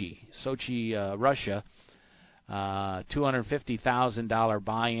Sochi, Russia. $250,000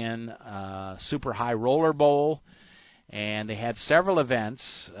 buy-in, super high roller bowl. And they had several events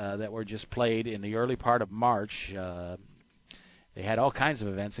that were just played in the early part of March. They had all kinds of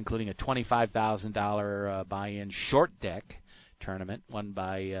events, including a $25,000 buy-in short deck tournament won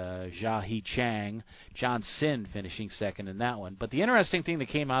by Jia-Hee Chang. John Sin finishing second in that one. But the interesting thing that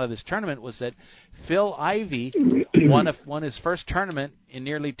came out of this tournament was that Phil Ivey won his first tournament in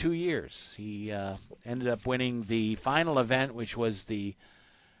nearly 2 years. He ended up winning the final event, which was the...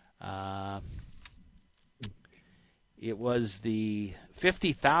 It was the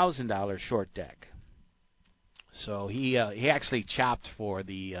 $50,000 short deck. So he actually chopped for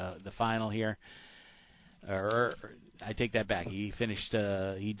the final here. Or I take that back. He finished.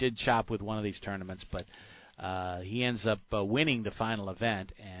 He did chop with one of these tournaments, but he ends up winning the final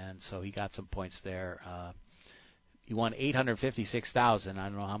event, and so he got some points there. He won $856,000. I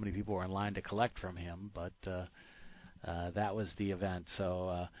don't know how many people were in line to collect from him, but that was the event.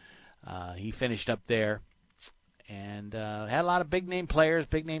 So he finished up there. And had a lot of big-name players,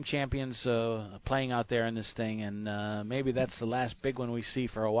 big-name champions playing out there in this thing, and maybe that's the last big one we see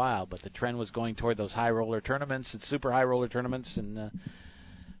for a while. But the trend was going toward those high-roller tournaments and super high-roller tournaments, and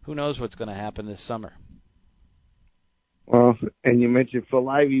who knows what's going to happen this summer. Well, and you mentioned Phil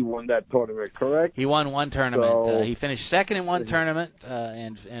Ivey won that tournament, correct? He won one tournament. So, he finished second in one tournament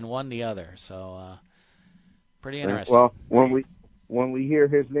and won the other. So pretty interesting. Well, when we hear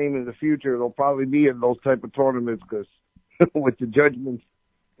his name in the future, it'll probably be in those type of tournaments because with the judgments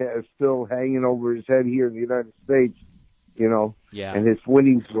still hanging over his head here in the United States, Yeah. And his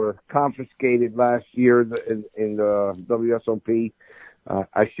winnings were confiscated last year in the WSOP.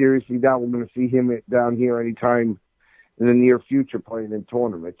 I seriously doubt we're going to see him down here anytime in the near future playing in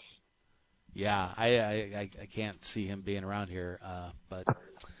tournaments. Yeah, I can't see him being around here, but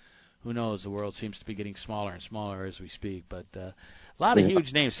who knows? The world seems to be getting smaller and smaller as we speak. But a lot of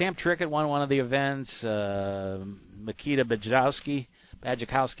huge names. Sam Trickett won one of the events. Mikita Bajkowski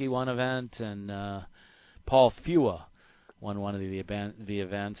won an event, and Paul Fua won one of the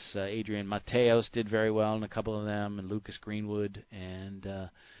events. Adrian Mateos did very well in a couple of them, and Lucas Greenwood and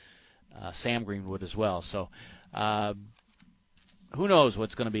Sam Greenwood as well. So who knows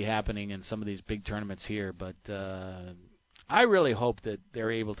what's going to be happening in some of these big tournaments here, but I really hope that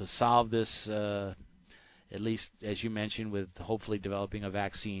they're able to solve this, at least, as you mentioned, with hopefully developing a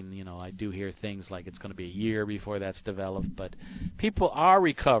vaccine. I do hear things like it's going to be a year before that's developed, but people are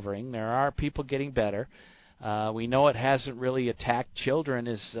recovering. There are people getting better. We know it hasn't really attacked children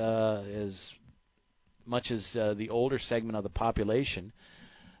as much as the older segment of the population.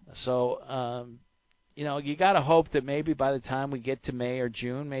 So, you got to hope that maybe by the time we get to May or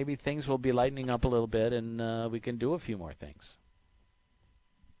June, maybe things will be lightening up a little bit and we can do a few more things.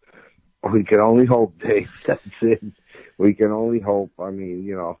 We can only hope, Dave. That's it. We can only hope. I mean,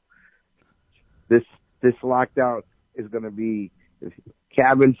 this lockdown is going to be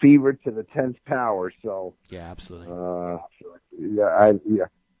cabin fever to the 10th power. So yeah, absolutely. I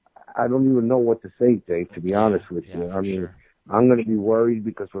don't even know what to say, Dave. To be honest with you, I mean, sure. I'm going to be worried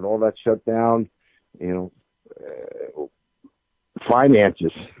because with all that shutdown,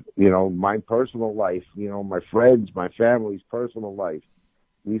 finances, my personal life, my friends, my family's personal life.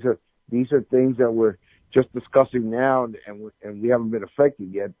 These are things that we're just discussing now, and we haven't been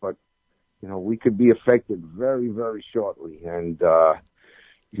affected yet, but we could be affected very, very shortly, and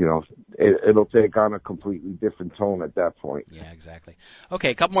it'll take on a completely different tone at that point. Yeah, exactly.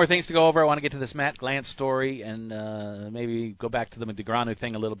 Okay, a couple more things to go over. I want to get to this Matt Glantz story and maybe go back to the Negreanu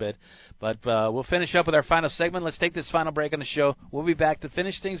thing a little bit. But we'll finish up with our final segment. Let's take this final break on the show. We'll be back to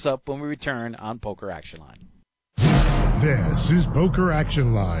finish things up when we return on Poker Action Line. This is Poker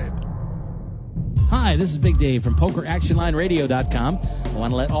Action Line. Hi, this is Big Dave from PokerActionLineRadio.com. I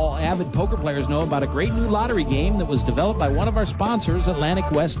want to let all avid poker players know about a great new lottery game that was developed by one of our sponsors, Atlantic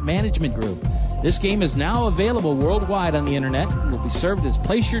West Management Group. This game is now available worldwide on the Internet and will be served as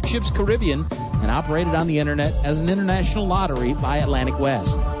Place Your Chips Caribbean and operated on the Internet as an international lottery by Atlantic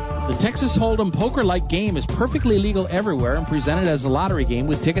West. The Texas Hold'em poker-like game is perfectly legal everywhere and presented as a lottery game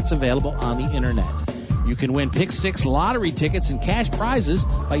with tickets available on the Internet. You can win Pick 6 lottery tickets and cash prizes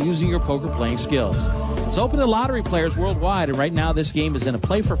by using your poker playing skills. It's open to lottery players worldwide, and right now this game is in a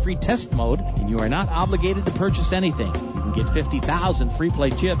play-for-free test mode, and you are not obligated to purchase anything. You can get 50,000 free play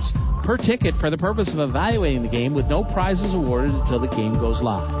chips per ticket for the purpose of evaluating the game with no prizes awarded until the game goes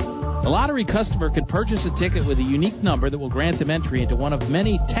live. The lottery customer can purchase a ticket with a unique number that will grant them entry into one of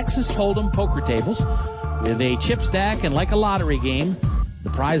many Texas Hold'em poker tables with a chip stack, and like a lottery game, the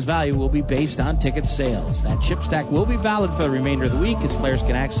prize value will be based on ticket sales. That chip stack will be valid for the remainder of the week, as players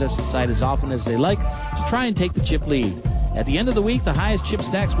can access the site as often as they like to try and take the chip lead. At the end of the week, the highest chip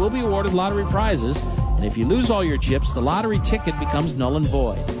stacks will be awarded lottery prizes, and if you lose all your chips, the lottery ticket becomes null and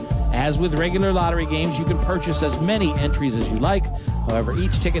void. As with regular lottery games, you can purchase as many entries as you like. However,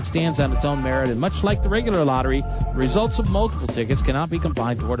 each ticket stands on its own merit, and much like the regular lottery, the results of multiple tickets cannot be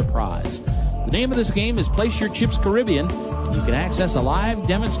combined toward a prize. The name of this game is Place Your Chips Caribbean, and you can access a live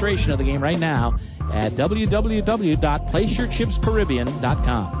demonstration of the game right now at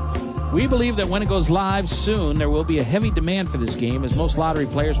www.placeyourchipscaribbean.com. We believe that when it goes live soon, there will be a heavy demand for this game, as most lottery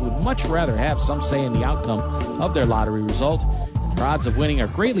players would much rather have some say in the outcome of their lottery result. Their odds of winning are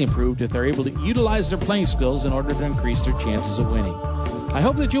greatly improved if they're able to utilize their playing skills in order to increase their chances of winning. I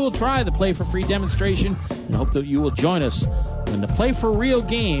hope that you will try the Play for Free demonstration and hope that you will join us when the Play for Real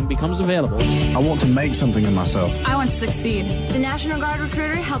game becomes available. I want to make something of myself. I want to succeed. The National Guard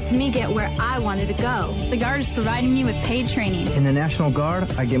recruiter helped me get where I wanted to go. The Guard is providing me with paid training. In the National Guard,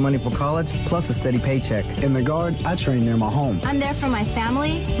 I get money for college plus a steady paycheck. In the Guard, I train near my home. I'm there for my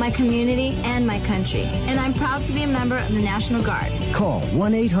family, my community, and my country. And I'm proud to be a member of the National Guard. Call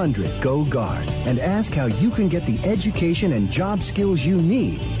 1-800-GO-GUARD and ask how you can get the education and job skills you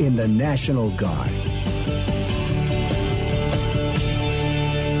need in the National Guard.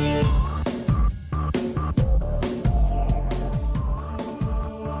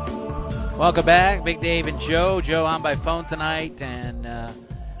 Welcome back, Big Dave and Joe. Joe on by phone tonight, and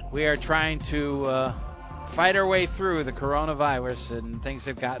we are trying to fight our way through the coronavirus, and things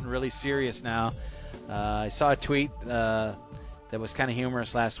have gotten really serious now. I saw a tweet that was kind of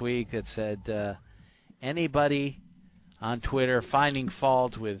humorous last week that said, anybody on Twitter finding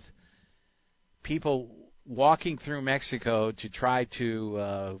fault with people walking through Mexico to try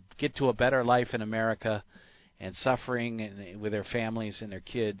to get to a better life in America and suffering with their families and their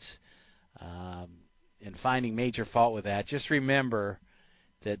kids, and finding major fault with that, just remember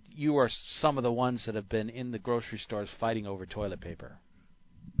that you are some of the ones that have been in the grocery stores fighting over toilet paper.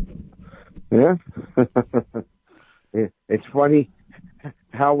 Yeah. It's funny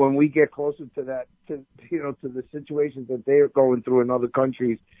how when we get closer to that, to the situations that they're going through in other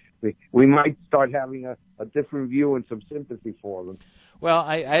countries, we might start having a different view and some sympathy for them. Well,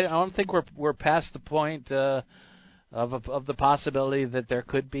 I don't think we're past the point of the possibility that there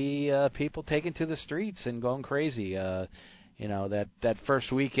could be people taken to the streets and going crazy. That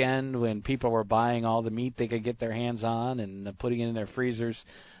first weekend when people were buying all the meat they could get their hands on and putting it in their freezers.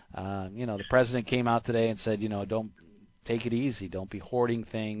 The president came out today and said, don't take it easy. Don't be hoarding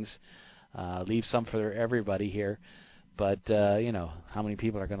things. Leave some for everybody here. But, how many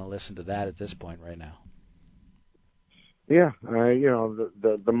people are going to listen to that at this point right now? Yeah,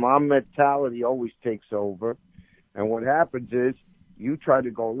 the mom mentality always takes over. And what happens is you try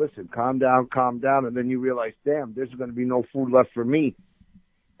to go, listen, calm down, and then you realize, damn, there's going to be no food left for me.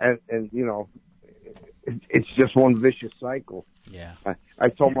 And it's just one vicious cycle. Yeah. I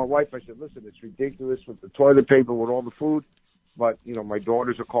told my wife, I said, listen, it's ridiculous with the toilet paper, with all the food. But, my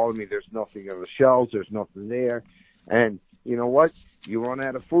daughters are calling me, there's nothing on the shelves, there's nothing there. And you know what? You run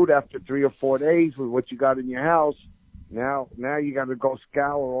out of food after 3 or 4 days with what you got in your house. Now you got to go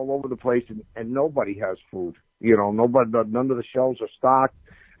scour all over the place, and nobody has food. None of the shelves are stocked.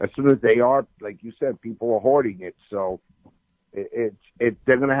 As soon as they are, like you said, people are hoarding it. So they're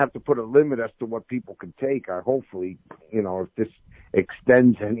going to have to put a limit as to what people can take. Hopefully, if this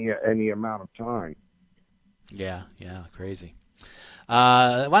extends any amount of time. Yeah, crazy.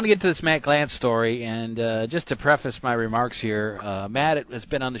 I want to get to this Matt Glantz story, and just to preface my remarks here, Matt has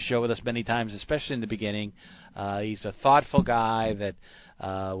been on the show with us many times, especially in the beginning. He's a thoughtful guy that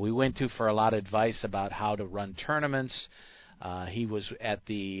we went to for a lot of advice about how to run tournaments. He was at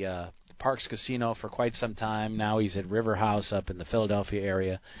the Parks Casino for quite some time. Now he's at River House up in the Philadelphia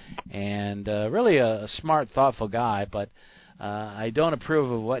area, and really a smart, thoughtful guy, but I don't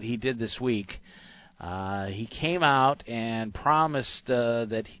approve of what he did this week. He came out and promised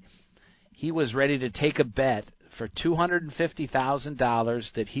that he was ready to take a bet for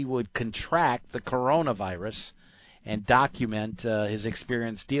 $250,000 that he would contract the coronavirus and document his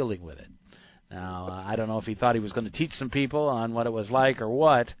experience dealing with it. Now, I don't know if he thought he was going to teach some people on what it was like or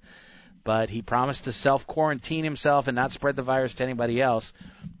what, but he promised to self-quarantine himself and not spread the virus to anybody else.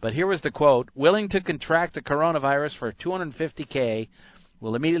 But here was the quote: willing to contract the coronavirus for $250K,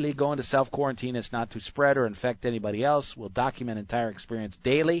 will immediately go into self-quarantine as not to spread or infect anybody else, will document entire experience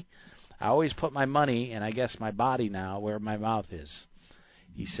daily. I always put my money, and I guess my body now, where my mouth is.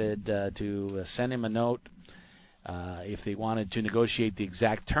 He said to send him a note if they wanted to negotiate the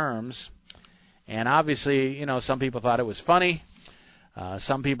exact terms. And obviously, some people thought it was funny.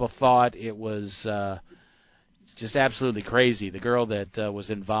 Some people thought it was just absolutely crazy. The girl that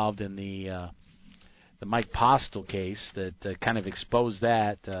was involved in the Mike Postel case that kind of exposed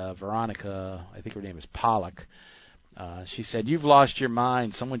that, Veronica, I think her name is Pollock, she said, "You've lost your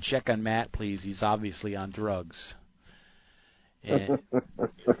mind. Someone check on Matt, please. He's obviously on drugs." And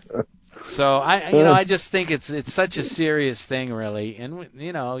so I just think it's such a serious thing, really. And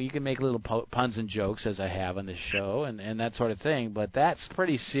you can make little puns and jokes, as I have on this show, and that sort of thing. But that's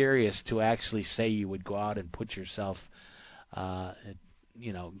pretty serious to actually say you would go out and put yourself,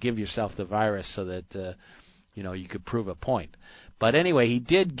 give yourself the virus so that you could prove a point. But anyway, he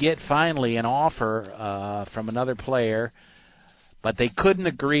did get finally an offer from another player, but they couldn't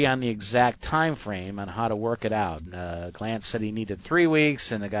agree on the exact time frame on how to work it out. Glantz said he needed 3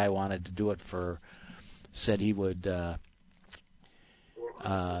 weeks, and the guy wanted to do it said he would,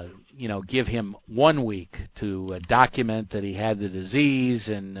 give him 1 week to document that he had the disease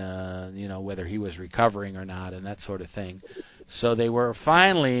and, whether he was recovering or not and that sort of thing. So they were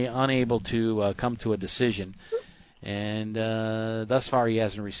finally unable to come to a decision, and thus far he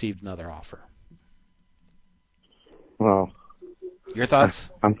hasn't received another offer. Well, your thoughts?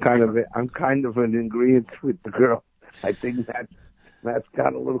 I'm kind of in agreement with the girl. I think Matt's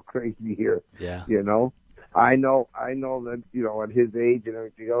got a little crazy here. Yeah. I know that at his age and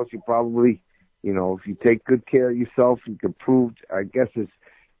everything else, you probably if you take good care of yourself, you can prove. I guess his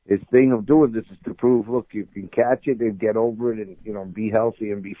thing of doing this is to prove, look, you can catch it and get over it and, be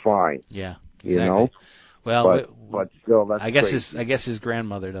healthy and be fine. Yeah, exactly. Well, but still, that's I guess crazy. his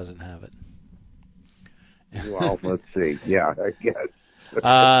grandmother doesn't have it. Well, let's see. Yeah, I guess.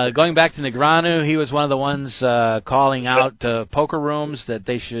 Going back to Negreanu, he was one of the ones calling out poker rooms that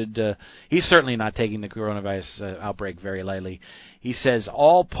they should. He's certainly not taking the coronavirus outbreak very lightly. He says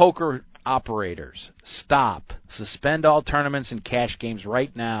all poker operators suspend all tournaments and cash games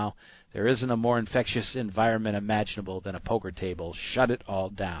right now. There isn't a more infectious environment imaginable than a poker table. Shut it all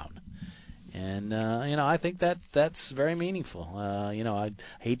down. And I think that's very meaningful. I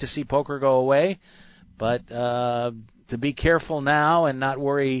hate to see poker go away, but to be careful now and not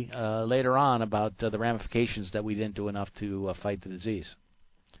worry later on about the ramifications that we didn't do enough to fight the disease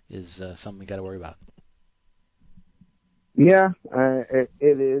is something we got to worry about. Yeah, it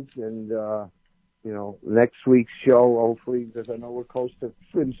is, and next week's show, hopefully, because I know we're close to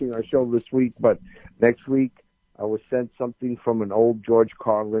finishing our show this week, but next week I was sent something from an old George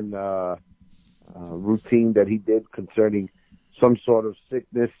Carlin routine that he did concerning some sort of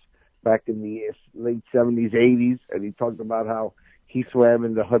sickness back in the late 70s, 80s, and he talked about how he swam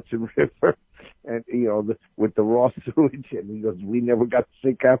in the Hudson River and, with the raw sewage, and he goes, we never got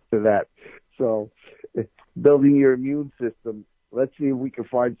sick after that. So building your immune system, let's see if we can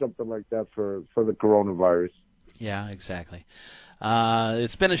find something like that for the coronavirus. Yeah, exactly.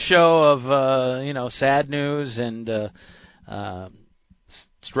 It's been a show of, sad news and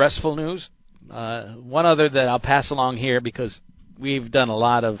stressful news. One other that I'll pass along here because we've done a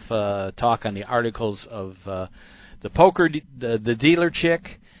lot of talk on the articles of the poker, the dealer chick,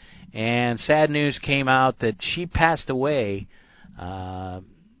 and sad news came out that she passed away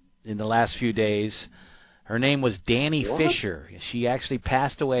in the last few days. Her name was Danny Fisher. She actually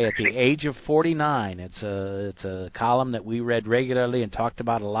passed away at the age of 49. It's a column that we read regularly and talked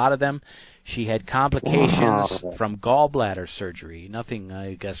about a lot of them. She had complications from gallbladder surgery. Nothing,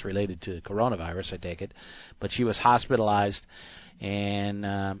 I guess, related to coronavirus, I take it. But she was hospitalized.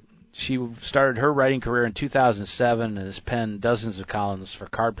 And she started her writing career in 2007 and has penned dozens of columns for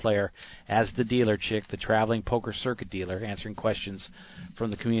Card Player as the dealer chick, the traveling poker circuit dealer, answering questions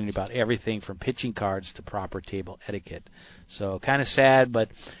from the community about everything from pitching cards to proper table etiquette. So kind of sad, but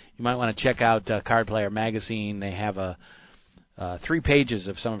you might want to check out Card Player magazine. They have 3 pages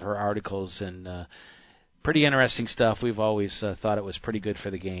of some of her articles and pretty interesting stuff. We've always thought it was pretty good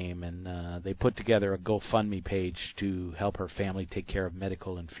for the game, and they put together a GoFundMe page to help her family take care of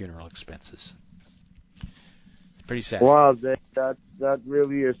medical and funeral expenses. It's pretty sad. Wow, that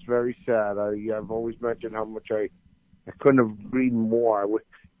really is very sad. I've always mentioned how much I couldn't have written more.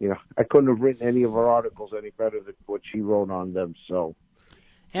 I couldn't have written any of her articles any better than what she wrote on them. So.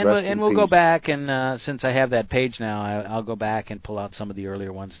 And we'll go back, and since I have that page now, I'll go back and pull out some of the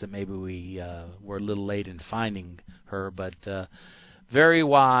earlier ones that maybe we were a little late in finding her, but very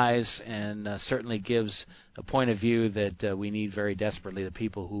wise and certainly gives a point of view that we need very desperately, the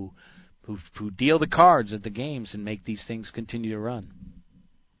people who deal the cards at the games and make these things continue to run.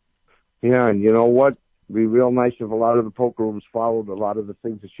 Yeah, and you know what? It'd be real nice if a lot of the poker rooms followed a lot of the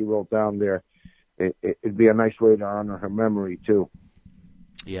things that she wrote down there. It'd be a nice way to honor her memory, too.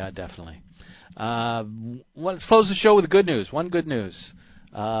 Yeah, definitely. Let's close the show with good news. One good news.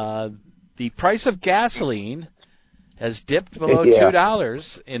 The price of gasoline has dipped below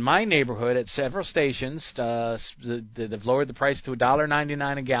 $2 in my neighborhood at several stations that have lowered the price to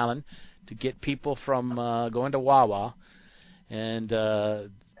 $1.99 a gallon to get people from going to Wawa. And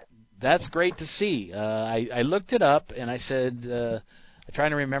that's great to see. I looked it up, and I said... I'm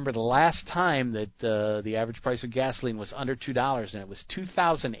trying to remember the last time that the average price of gasoline was under $2, and it was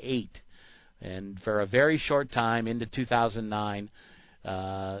 2008. And for a very short time, into 2009,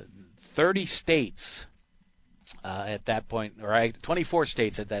 30 states at that point, or 24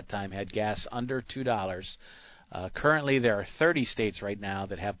 states at that time, had gas under $2. Currently, there are 30 states right now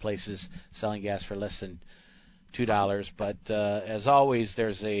that have places selling gas for less than $2. But as always,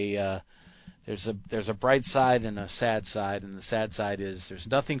 there's a bright side and a sad side, and the sad side is there's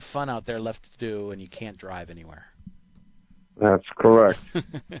nothing fun out there left to do, and you can't drive anywhere. That's correct.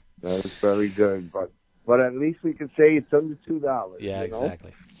 That is very good, but at least we can say it's under $2. Yeah,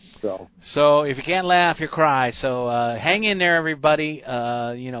 exactly. So if you can't laugh, you cry. So hang in there, everybody.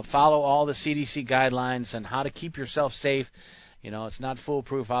 Follow all the CDC guidelines on how to keep yourself safe. It's not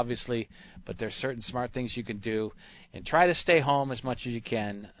foolproof, obviously, but there's certain smart things you can do, and try to stay home as much as you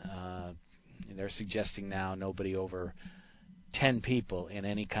can. They're suggesting now nobody over 10 people in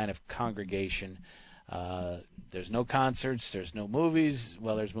any kind of congregation. There's no concerts. There's no movies.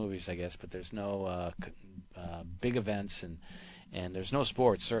 Well, there's movies, I guess, but there's no big events. And there's no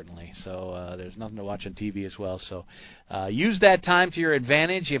sports, certainly, so there's nothing to watch on TV as well. So use that time to your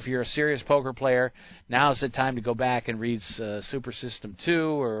advantage. If you're a serious poker player, now's the time to go back and read Super System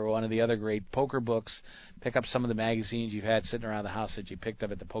 2 or one of the other great poker books. Pick up some of the magazines you've had sitting around the house that you picked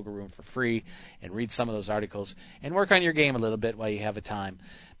up at the Poker Room for free and read some of those articles and work on your game a little bit while you have a time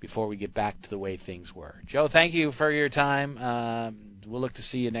before we get back to the way things were. Joe, thank you for your time. We'll look to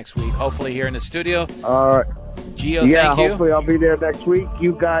see you next week, hopefully here in the studio. All right. Gio, yeah, thank you. Hopefully I'll be there next week.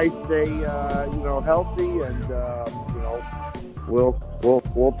 You guys stay, healthy, and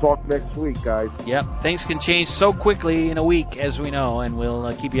we'll talk next week, guys. Yep, things can change so quickly in a week, as we know, and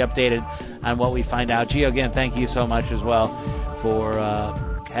we'll keep you updated on what we find out. Gio, again, thank you so much as well for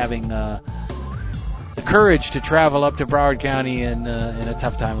having the courage to travel up to Broward County in a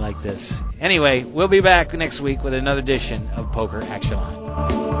tough time like this. Anyway, we'll be back next week with another edition of Poker Action Line.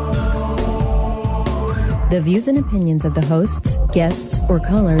 The views and opinions of the hosts, guests, or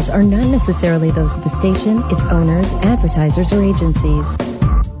callers are not necessarily those of the station, its owners, advertisers, or agencies.